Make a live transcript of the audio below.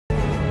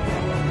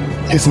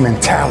His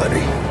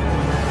mentality.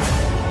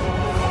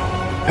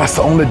 That's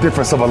the only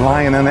difference of a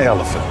lion and an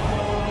elephant.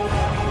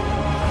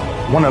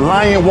 When a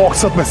lion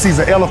walks up and sees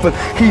an elephant,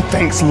 he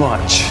thinks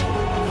lunch.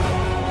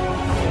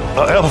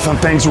 An elephant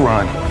thinks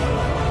run.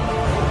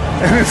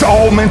 And it's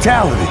all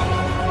mentality.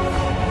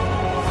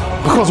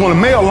 Because when a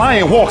male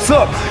lion walks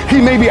up, he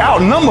may be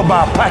outnumbered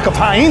by a pack of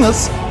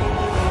hyenas,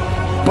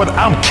 but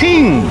I'm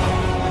king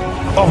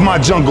of my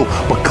jungle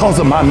because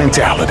of my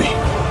mentality.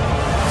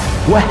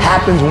 What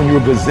happens when you're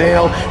a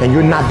gazelle and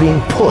you're not being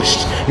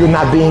pushed, you're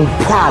not being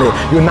prodded,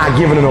 you're not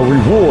given a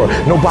reward,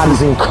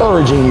 nobody's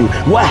encouraging you?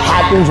 What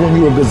happens when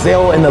you're a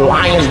gazelle and the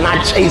lion's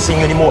not chasing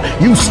you anymore?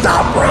 You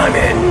stop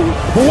running.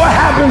 But what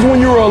happens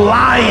when you're a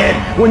lion?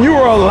 When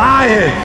you're a lion